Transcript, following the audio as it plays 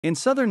In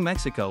southern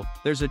Mexico,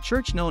 there's a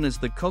church known as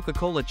the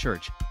Coca-Cola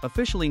Church,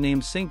 officially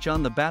named St.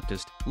 John the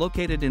Baptist,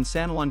 located in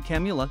San Juan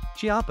Camula,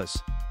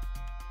 Chiapas.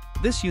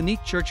 This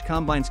unique church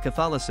combines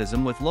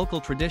Catholicism with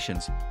local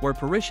traditions, where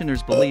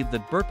parishioners believe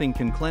that burping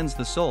can cleanse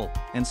the soul,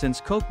 and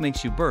since Coke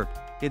makes you burp,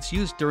 it's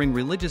used during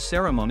religious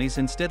ceremonies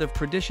instead of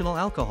traditional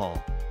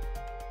alcohol.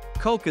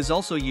 Coke is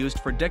also used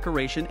for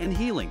decoration and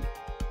healing.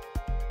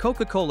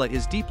 Coca-Cola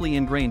is deeply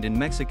ingrained in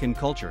Mexican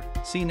culture,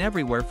 seen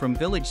everywhere from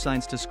village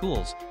signs to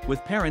schools,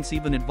 with parents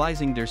even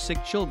advising their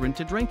sick children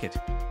to drink it.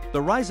 The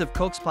rise of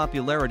Coke's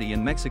popularity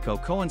in Mexico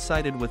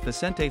coincided with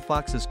Vicente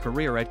Fox's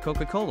career at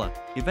Coca-Cola,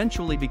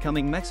 eventually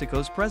becoming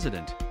Mexico's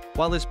president.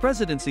 While his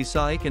presidency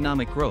saw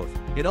economic growth,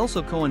 it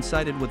also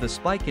coincided with a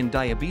spike in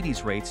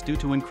diabetes rates due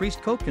to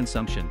increased Coke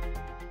consumption.